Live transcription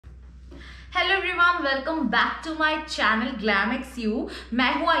Hello everyone, welcome back to my channel ग्लैमिक्स you.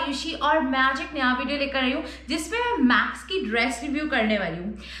 मैं हूँ आयुषी और मैं आज एक नया वीडियो लेकर आई हूँ जिसमें मैं मैक्स की ड्रेस रिव्यू करने वाली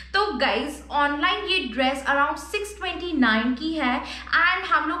हूँ। तो गाइज, ऑनलाइन ये ड्रेस अराउंड 629 की है एंड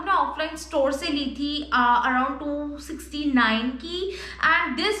हम लोग ना ऑफलाइन स्टोर से ली थी अराउंड 269 की।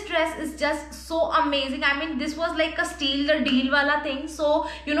 And this dress is just so amazing. I mean this was like a steel the deal वाला thing. So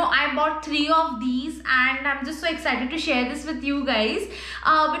you know I bought 3 of these and I'm just so excited to share this with you guys.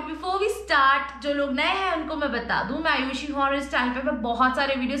 But before we start, जो लोग नए हैं उनको मैं बता दूं, मैं आयुषी हूँ और इस चैनल पे मैं बहुत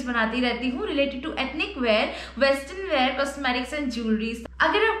सारे वीडियोस बनाती रहती हूँ related to ethnic wear, western wear, cosmetics and jewelleries.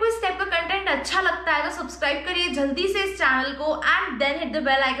 अगर आपको इस टाइप का कंटेंट अच्छा लगता है तो सब्सक्राइब करिए जल्दी से इस चैनल को and then hit the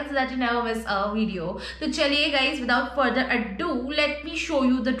bell icon so that you never miss a video. तो चलिए guys, without further ado, let me show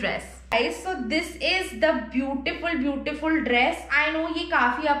you the dress. So this is the beautiful dress. I know ये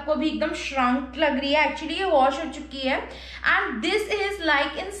काफी आपको भी एकदम shrunk लग रही है, एक्चुअली ये वॉश हो चुकी है and this is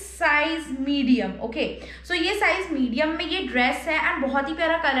like in size medium. Okay, so ये size medium में ये ड्रेस है and बहुत ही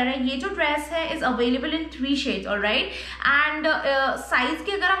प्यारा कलर है। ये जो ड्रेस है is available in 3 shades, alright? And size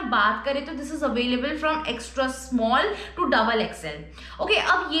की अगर हम बात करें तो this is available from extra small to double XL. Okay,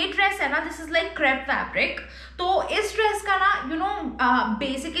 अब ये ड्रेस है ना, this is like crepe fabric. तो इस ड्रेस का ना यू नो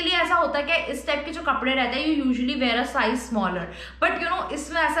बेसिकली ऐसा होता है कि इस टाइप के जो कपड़े रहते हैं you usually where a size smaller, but you know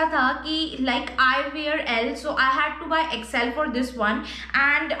इसमें ऐसा था कि like I where L, so I had to bye XL for this one.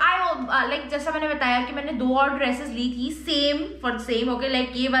 And I like जैसा मैंने बताया कि मैंने 2 और ड्रेसेस ली थी same for same. Okay,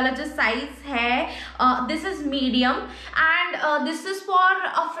 like ये वाला जो साइज है this is medium and this is for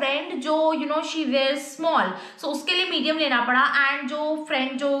a friend जो you know she where small, सो उसके लिए मीडियम लेना पड़ा। एंड जो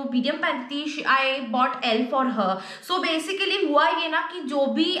फ्रेंड जो मीडियम पहनती थी I bought L for her. So basically हुआ ये ना कि जो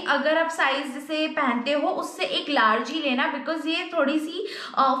भी अगर आप साइज जैसे पहनते हो उससे एक लार्ज ही लेना, बिकॉज ये थोड़ी सी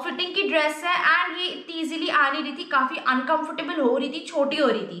फिटिंग की ड्रेस है एंड ये इतनी इजीली आ नहीं रही थी, काफी अनकंफर्टेबल हो रही थी, छोटी हो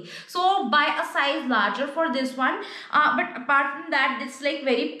रही थी। सो bye a size larger for this one. But apart from that that's like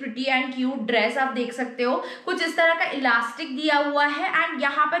very pretty and cute dress. आप देख सकते हो कुछ इस तरह का इलास्टिक दिया हुआ है एंड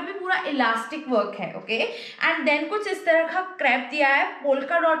यहाँ पर भी पूरा इलास्टिक वर्क है। ओके, एंड देन कुछ इस तरह का क्रेप दिया है,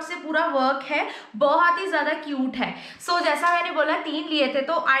 पोल्का डॉट से पूरा वर्क है, बहुत ही ज्यादा क्यूट है। सो जैसा मैंने बोला 3 लिए थे,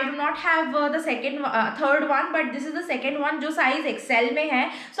 तो I do not have the third one, but this is the second one जो साइज एक्सेल में है।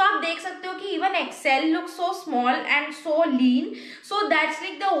 सो आप देख सकते हो कि even Excel look so small and so lean. So that's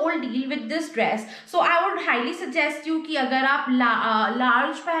like the whole deal with this dress. So I would highly suggest you कि अगर आप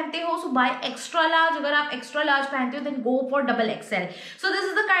लार्ज पहनते हो सो बाय एक्स्ट्रा लार्ज, अगर आप एक्स्ट्रा लार्ज पहनते हो then go for double XL. So this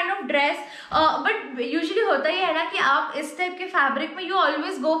is the kind of dress. But usually होता ही है ना कि आप इस टाइप के फैब्रिक में you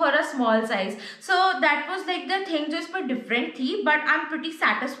always go for a small size. So that was like the thing जो इस पर डिफरेंट थी, but I am pretty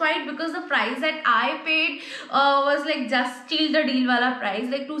satisfied because the price that I paid was like just steal the deal wala price.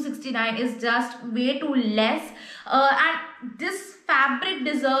 Like 269 is just way too less, and this fabric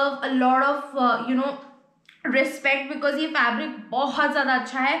deserve a lot of you know respect, because ये fabric बहुत ज्यादा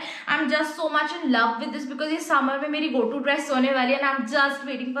अच्छा है। I am just so much in love with this because ये summer में मेरी go to dress होने वाली है and I am just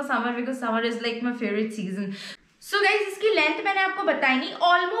waiting for summer because summer is like my favourite season. So guys, इसकी लेंथ मैंने आपको बताई नहीं,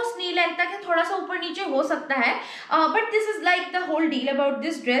 ऑलमोस्ट नी लेंथ तक है, थोड़ा सा ऊपर नीचे हो सकता है, but this is like the whole deal about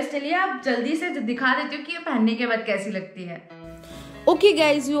this dress. चलिए आप जल्दी से दिखा देती हूँ कि ये पहनने के बाद कैसी लगती है। Okay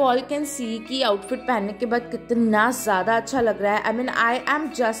guys, you all can see कि आउटफिट पहनने के बाद कितना ज़्यादा अच्छा लग रहा है। I mean I am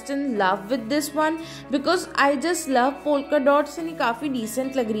just in love with this one because I just love polka dots and ये काफ़ी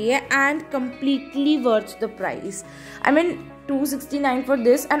डिसेंट लग रही है and completely worth the price. I mean 269 for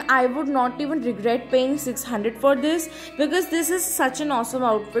this and I would not even regret paying 600 for this because this is such an awesome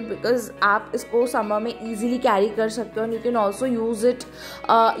outfit because आप इसको summer में easily carry कर सकते हो and you can also use it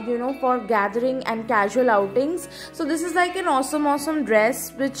you know for gathering and casual outings. So this is like an awesome dress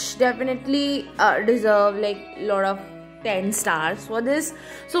which definitely deserve like lot of 10 stars for this.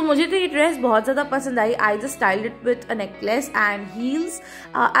 So मुझे तो ये dress बहुत ज़्यादा पसंद आई। I just styled it with a necklace and heels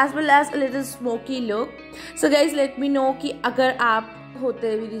as well as a little smoky look. So guys, let me know कि अगर आप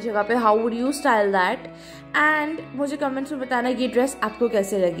होते मेरी जगह पे how would you style that and मुझे कमेंट्स में बताना ये ड्रेस आपको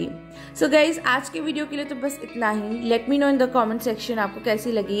कैसे लगी। So guys, आज के वीडियो के लिए तो बस इतना ही। Let me know in the comment section आपको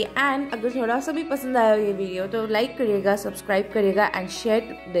कैसी लगी and अगर थोड़ा सा भी पसंद आया ये वीडियो तो लाइक करिएगा, सब्सक्राइब करिएगा and share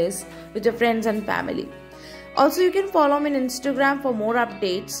this with your friends and family. Also, you can follow me on Instagram for more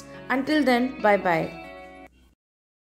updates. Until then, bye bye.